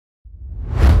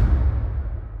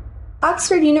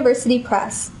Oxford University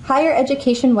Press, Higher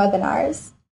Education Webinars.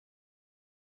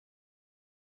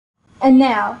 And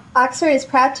now, Oxford is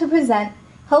proud to present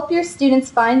Help Your Students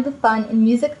Find the Fun in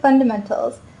Music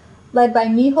Fundamentals, led by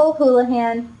Mihal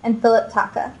Houlihan and Philip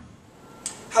Taka.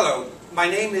 Hello, my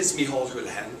name is Mihal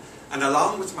Houlihan, and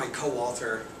along with my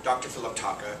co-author, Dr. Philip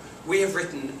Taka, we have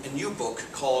written a new book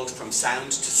called From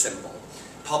Sound to Symbol,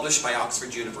 published by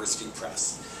Oxford University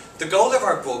Press. The goal of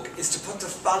our book is to put the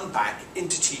fun back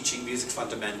into teaching music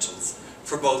fundamentals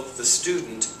for both the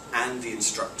student and the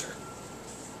instructor.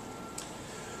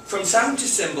 From Sound to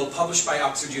Symbol, published by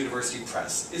Oxford University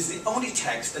Press, is the only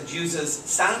text that uses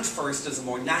sound first as a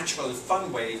more natural and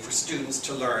fun way for students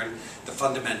to learn the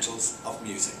fundamentals of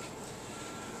music.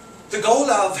 The goal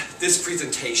of this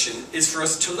presentation is for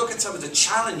us to look at some of the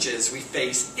challenges we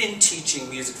face in teaching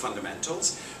music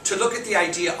fundamentals, to look at the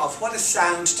idea of what a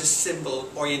sound to symbol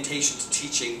orientation to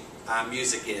teaching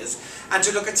music is, and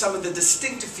to look at some of the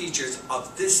distinctive features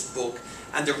of this book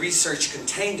and the research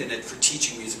contained in it for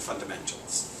teaching music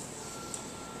fundamentals.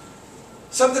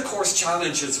 Some of the course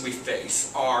challenges we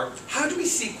face are: how do we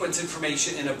sequence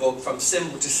information in a book from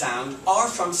symbol to sound or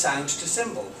from sound to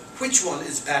symbol? Which one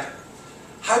is better?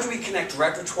 How do we connect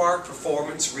repertoire,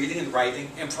 performance, reading and writing,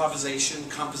 improvisation,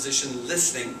 composition,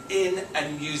 listening in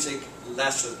a music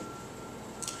lesson?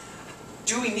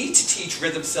 Do we need to teach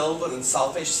rhythm syllable and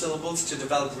solfege syllables to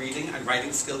develop reading and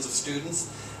writing skills of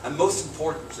students? And most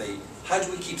importantly, how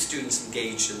do we keep students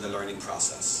engaged in the learning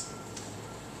process?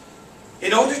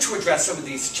 In order to address some of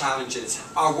these challenges,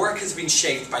 our work has been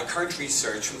shaped by current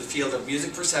research from the field of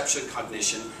music perception and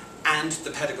cognition and the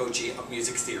pedagogy of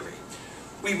music theory.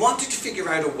 We wanted to figure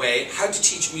out a way how to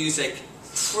teach music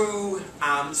through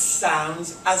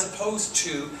sounds as opposed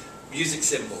to music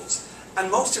symbols.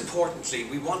 And most importantly,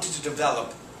 we wanted to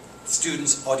develop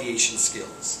students' audiation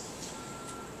skills.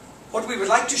 What we would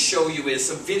like to show you is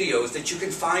some videos that you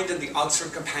can find on the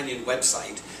Oxford Companion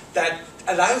website that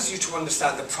allows you to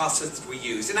understand the process that we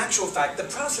use. In actual fact, the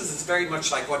process is very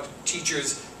much like what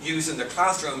teachers use in their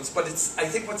classrooms, but I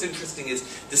think what's interesting is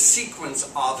the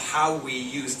sequence of how we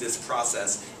use this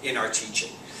process in our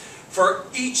teaching. For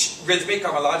each rhythmic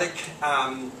or melodic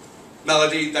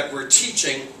melody that we're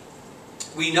teaching,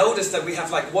 we notice that we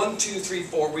have like 1, 2, 3,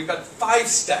 4, we've got 5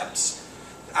 steps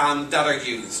that are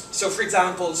used. So for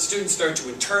example, students learn to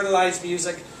internalize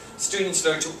music, students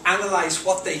learn to analyze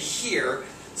what they hear,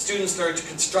 students learn to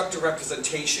construct a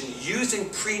representation using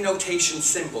pre-notation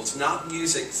symbols, not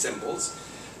music symbols.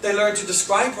 They learn to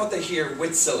describe what they hear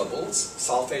with syllables,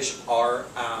 solfege or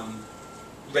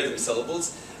rhythm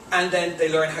syllables, and then they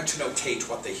learn how to notate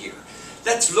what they hear.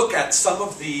 Let's look at some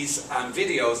of these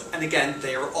videos, and again,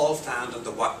 they are all found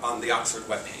on the Oxford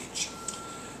webpage.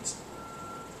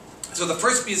 So the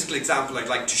first musical example I'd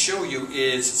like to show you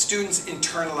is students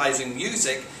internalizing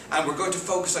music, and we're going to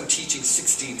focus on teaching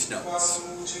 16th notes.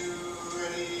 1, 2,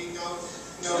 ready, go.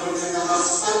 No one in the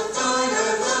house but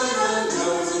Dinah, Dinah.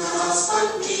 No one in the house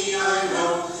but me, I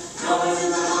know. No one in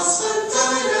the house but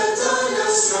Dinah, Dinah.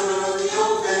 Strummer on the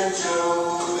old banjo.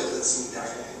 Let's sing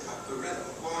Dinah and cut the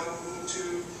rhythm. 1,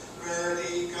 2,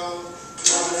 ready, go.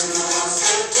 No one in the house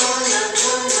but Dinah,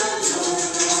 Dinah. No one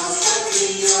in the house but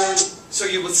me, I know. So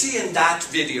you will see in that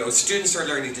video, students are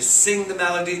learning to sing the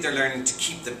melody, they're learning to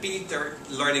keep the beat, they're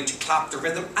learning to clap the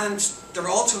rhythm, and they're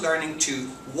also learning to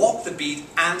walk the beat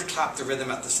and clap the rhythm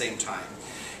at the same time.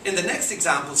 In the next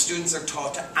example, students are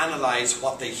taught to analyze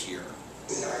what they hear.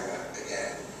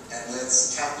 Again, and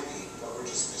let's tap the beat, but we're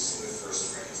just sing the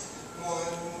first phrase.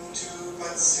 1, 2,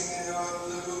 let's sing it on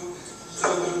Lou,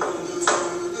 Lou, Lou, Lou,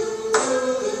 Lou.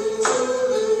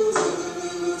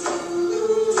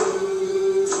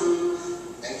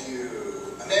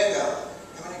 Amanda,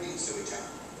 how many beats do we tap?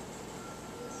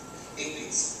 8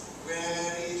 beats.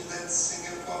 Ready, let's sing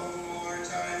it one more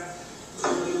time.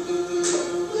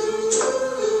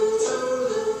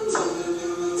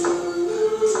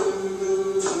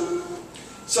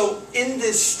 So in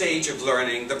this stage of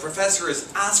learning, the professor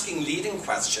is asking leading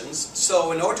questions.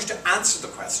 So in order to answer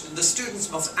the question, the students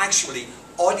must actually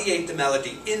audiate the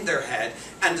melody in their head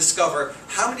and discover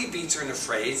how many beats are in a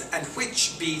phrase and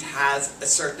which beat has a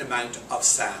certain amount of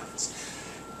sounds.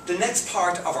 The next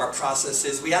part of our process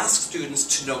is we ask students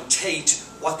to notate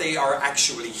what they are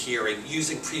actually hearing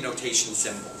using pre-notation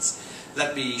symbols.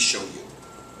 Let me show you.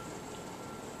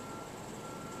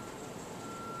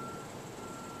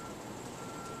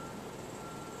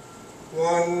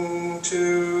 One,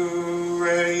 two,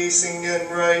 ready, sing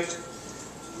and write.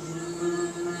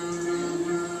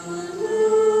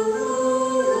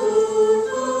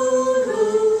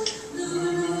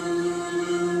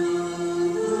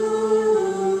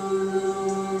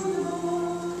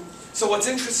 So what's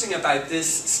interesting about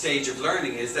this stage of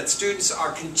learning is that students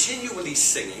are continually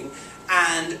singing,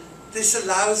 and this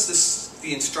allows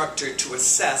the instructor to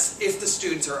assess if the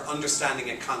students are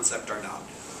understanding a concept or not.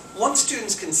 Once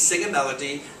students can sing a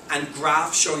melody and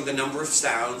graph showing the number of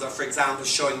sounds, or for example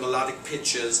showing melodic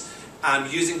pitches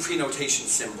using prenotation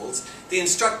symbols, the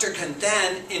instructor can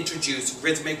then introduce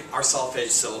rhythmic or solfege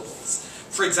syllables.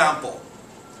 For example,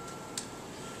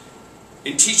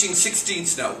 in teaching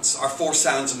 16th notes are 4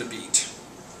 sounds on a beat.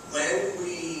 When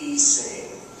we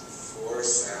sing 4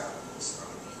 sounds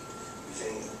on a beat, we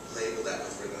can label that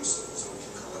with rhythm syllables and we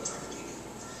can call it takadimi.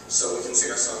 So we can sing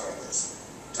our song like this.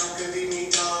 Takadimi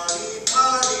tadi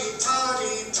tadi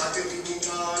tadi, takadimi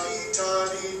tadi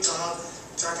tadi ta,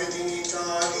 takadimi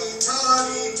tadi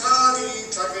tadi tadi,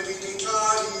 takadimi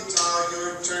tadi ta,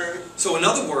 your turn. So in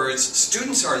other words,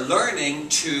 students are learning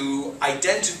to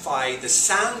identify the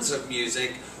sounds of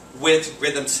music with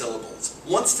rhythm syllables.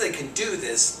 Once they can do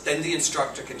this, then the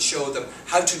instructor can show them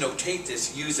how to notate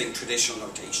this using traditional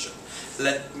notation.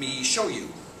 Let me show you.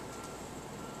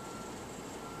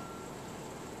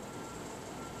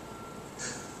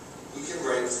 We can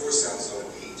write 4 sounds on a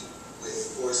beat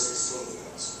with 4 16th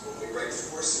notes. When we write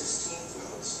 4 16th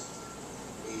notes,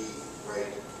 we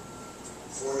write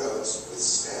 4 notes with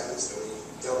stems, and we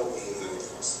double beam them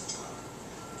across the top.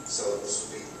 So this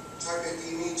would be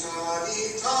takadimi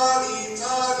tadi tadi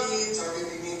tadi,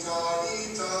 takadimi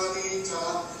tadi tadi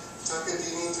ta,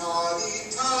 takadimi tadi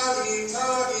tadi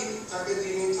tadi,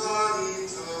 takadimi tadi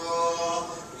ta.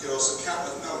 We could also count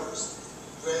with numbers.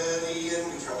 Ready, and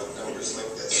we count with numbers like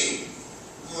this.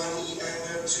 1 and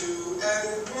a 2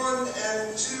 and 1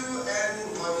 and 2 and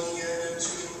 1 and a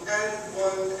 2 and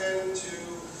 1 and 2.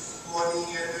 1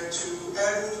 and a 2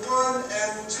 and 1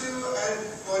 and 2 and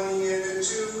 1 and a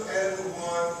 2 and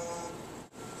 1.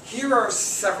 Here are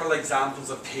several examples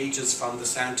of pages from the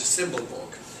Sound to Symbol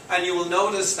book. And you will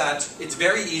notice that it's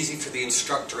very easy for the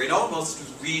instructor. It almost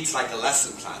reads like a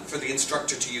lesson plan for the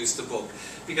instructor to use the book.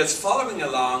 Because following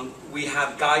along, we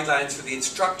have guidelines for the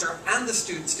instructor and the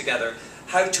students together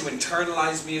how to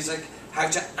internalize music, how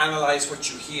to analyze what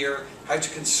you hear, how to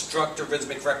construct a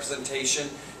rhythmic representation.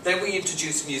 Then we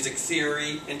introduce music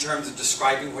theory in terms of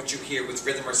describing what you hear with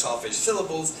rhythm or solfege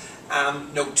syllables,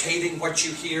 notating what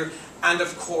you hear, and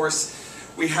of course,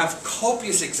 we have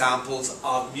copious examples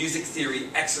of music theory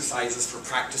exercises for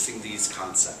practicing these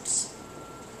concepts.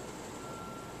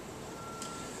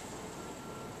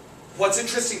 What's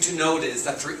interesting to note is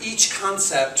that for each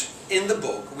concept in the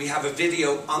book, we have a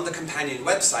video on the companion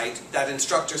website that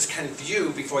instructors can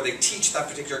view before they teach that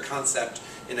particular concept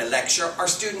in a lecture. Our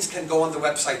students can go on the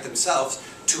website themselves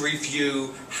to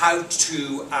review how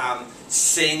to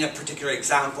sing a particular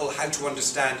example, how to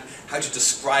understand, how to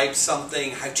describe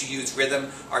something, how to use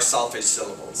rhythm or solfege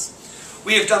syllables.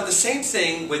 We have done the same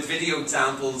thing with video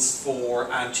examples for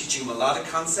teaching a melodic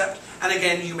concept, and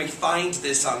again you may find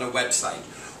this on our website.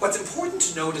 What's important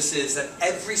to notice is that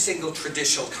every single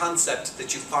traditional concept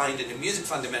that you find in a Music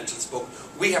Fundamentals book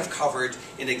we have covered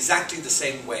in exactly the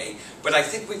same way, but I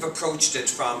think we've approached it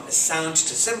from a sound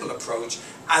to symbol approach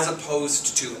as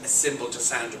opposed to a symbol to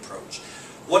sound approach.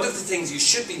 One of the things you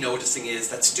should be noticing is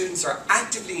that students are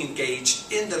actively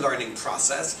engaged in the learning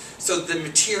process, so the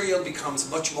material becomes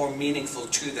much more meaningful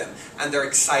to them and they're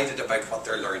excited about what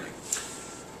they're learning.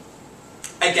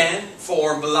 Again,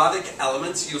 for melodic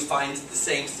elements, you'll find the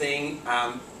same thing.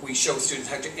 We show students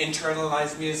how to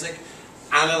internalize music,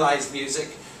 analyze music,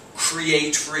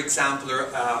 create, for example,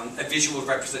 a visual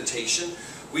representation.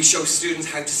 We show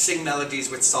students how to sing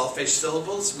melodies with solfege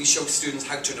syllables. We show students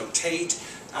how to notate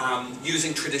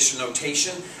using traditional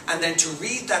notation, and then to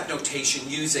read that notation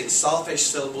using solfege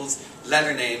syllables,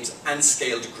 letter names, and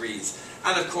scale degrees.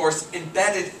 And of course,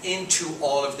 embedded into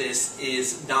all of this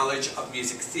is knowledge of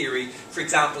music theory. For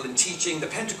example, in teaching the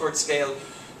pentachord scale,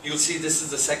 you'll see this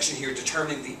is a section here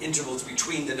determining the intervals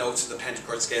between the notes of the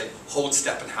pentachord scale, whole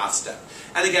step and half step.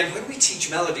 And again, when we teach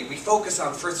melody, we focus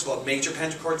on, first of all, major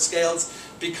pentachord scales,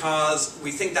 because we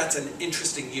think that's an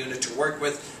interesting unit to work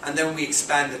with, and then we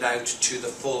expand it out to the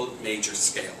full major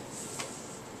scale.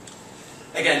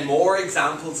 Again, more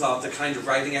examples of the kind of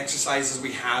writing exercises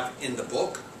we have in the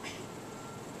book.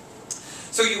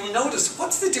 So you will notice,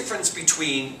 what's the difference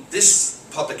between this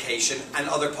publication and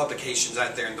other publications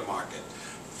out there in the market?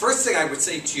 First thing I would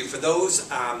say to you, for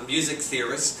those music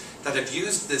theorists that have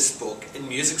used this book in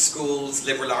music schools,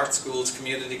 liberal arts schools,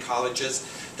 community colleges,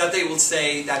 that they will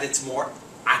say that it's more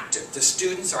active. The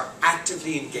students are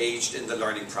actively engaged in the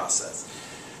learning process.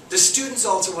 The students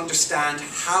also understand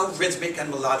how rhythmic and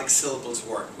melodic syllables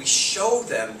work. We show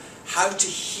them how to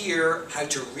hear, how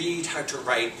to read, how to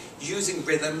write, using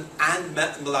rhythm and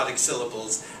melodic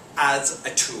syllables as a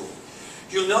tool.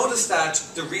 You'll notice that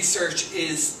the research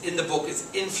in the book is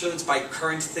influenced by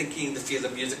current thinking in the field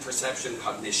of music perception and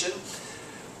cognition.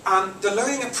 The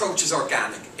learning approach is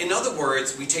organic. In other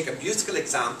words, we take a musical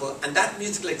example, and that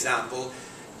musical example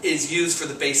is used for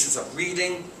the basis of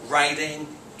reading, writing,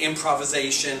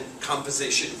 improvisation,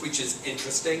 composition, which is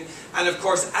interesting. And of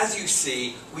course, as you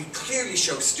see, we clearly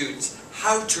show students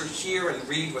how to hear and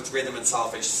read with rhythm and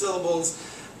solfege syllables,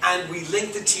 and we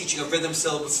link the teaching of rhythm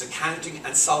syllables to counting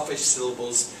and solfege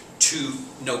syllables to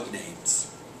note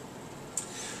names.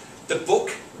 The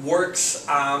book works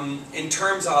in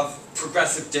terms of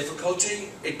progressive difficulty.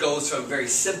 It goes from very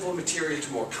simple material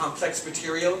to more complex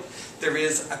material. There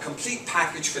is a complete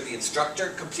package for the instructor,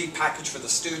 complete package for the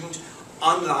student,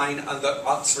 online on the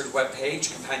Oxford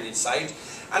webpage, companion site.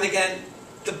 And again,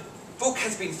 the book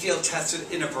has been field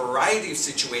tested in a variety of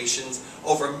situations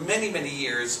over many, many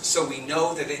years, so we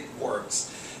know that it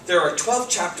works. There are 12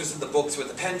 chapters in the books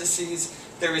with appendices.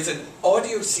 There is an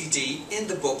audio CD in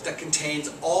the book that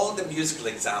contains all the musical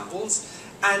examples,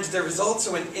 and there is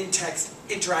also an in-text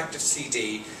interactive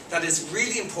CD that is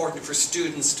really important for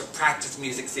students to practice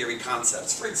music theory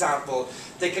concepts. For example,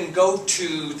 they can go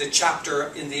to the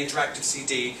chapter in the interactive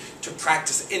CD to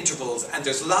practice intervals, and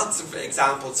there's lots of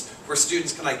examples where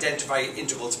students can identify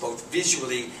intervals both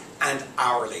visually and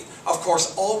hourly. Of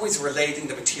course, always relating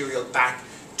the material back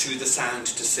to the Sound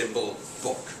to Symbol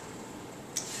book.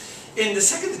 In the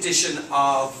second edition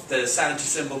of the Sound to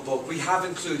Symbol book, we have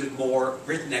included more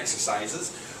written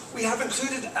exercises. We have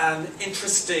included an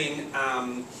interesting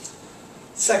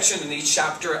section in each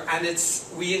chapter, and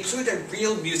we include a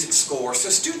real music score, so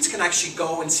students can actually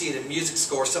go and see in a music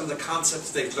score some of the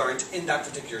concepts they've learned in that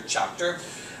particular chapter.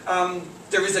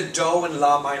 There is a Do and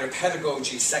La minor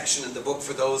pedagogy section in the book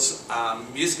for those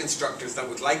music instructors that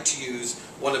would like to use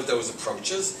one of those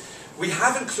approaches. We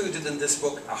have included in this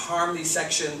book a harmony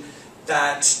section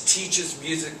that teaches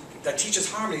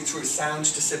harmony through sound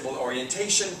to symbol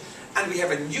orientation, and we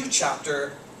have a new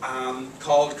chapter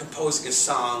called Composing a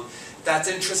Song that's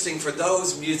interesting for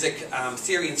those music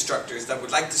theory instructors that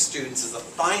would like the students as a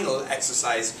final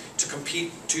exercise to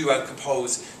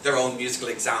compose their own musical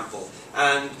example.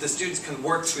 And the students can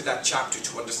work through that chapter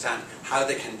to understand how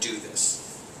they can do this.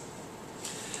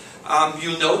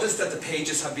 You'll notice that the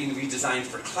pages have been redesigned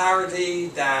for clarity,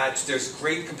 that there's a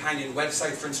great companion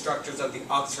website for instructors on the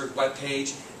Oxford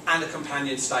webpage, and a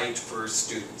companion site for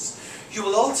students. You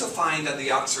will also find on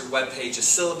the Oxford webpage a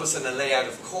syllabus and a layout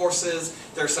of courses.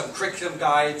 There are some curriculum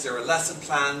guides, there are lesson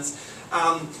plans.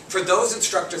 For those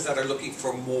instructors that are looking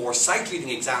for more sight reading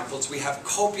examples, we have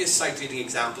copious sight reading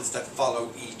examples that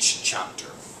follow each chapter.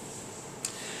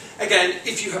 Again,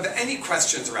 if you have any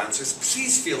questions or answers,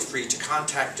 please feel free to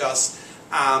contact us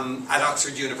at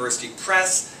Oxford University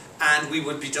Press, and we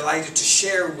would be delighted to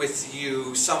share with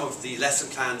you some of the lesson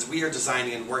plans we are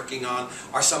designing and working on,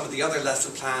 or some of the other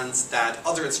lesson plans that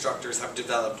other instructors have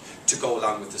developed to go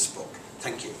along with this book.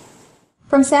 Thank you.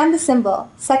 From Sound to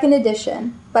Symbol, 2nd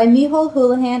edition, by Mehul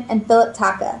Houlihan and Philip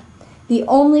Taka, the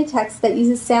only text that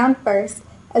uses sound first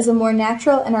as a more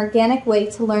natural and organic way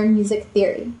to learn music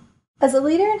theory. As a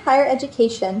leader in higher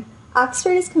education,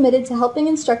 Oxford is committed to helping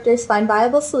instructors find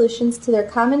viable solutions to their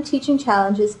common teaching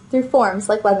challenges through forums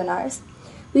like webinars.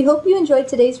 We hope you enjoyed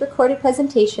today's recorded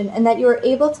presentation and that you were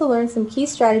able to learn some key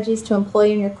strategies to employ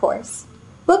in your course.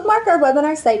 Bookmark our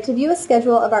webinar site to view a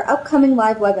schedule of our upcoming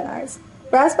live webinars.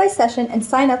 Browse by session and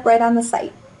sign up right on the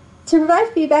site. To provide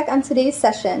feedback on today's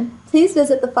session, please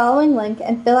visit the following link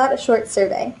and fill out a short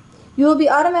survey. You will be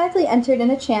automatically entered in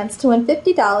a chance to win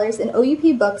 $50 in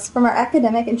OUP books from our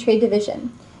Academic and Trade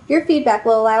Division. Your feedback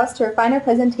will allow us to refine our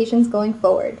presentations going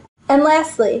forward. And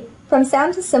lastly, From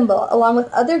Sound to Symbol, along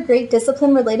with other great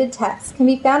discipline-related texts, can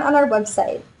be found on our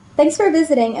website. Thanks for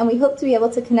visiting, and we hope to be able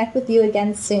to connect with you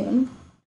again soon.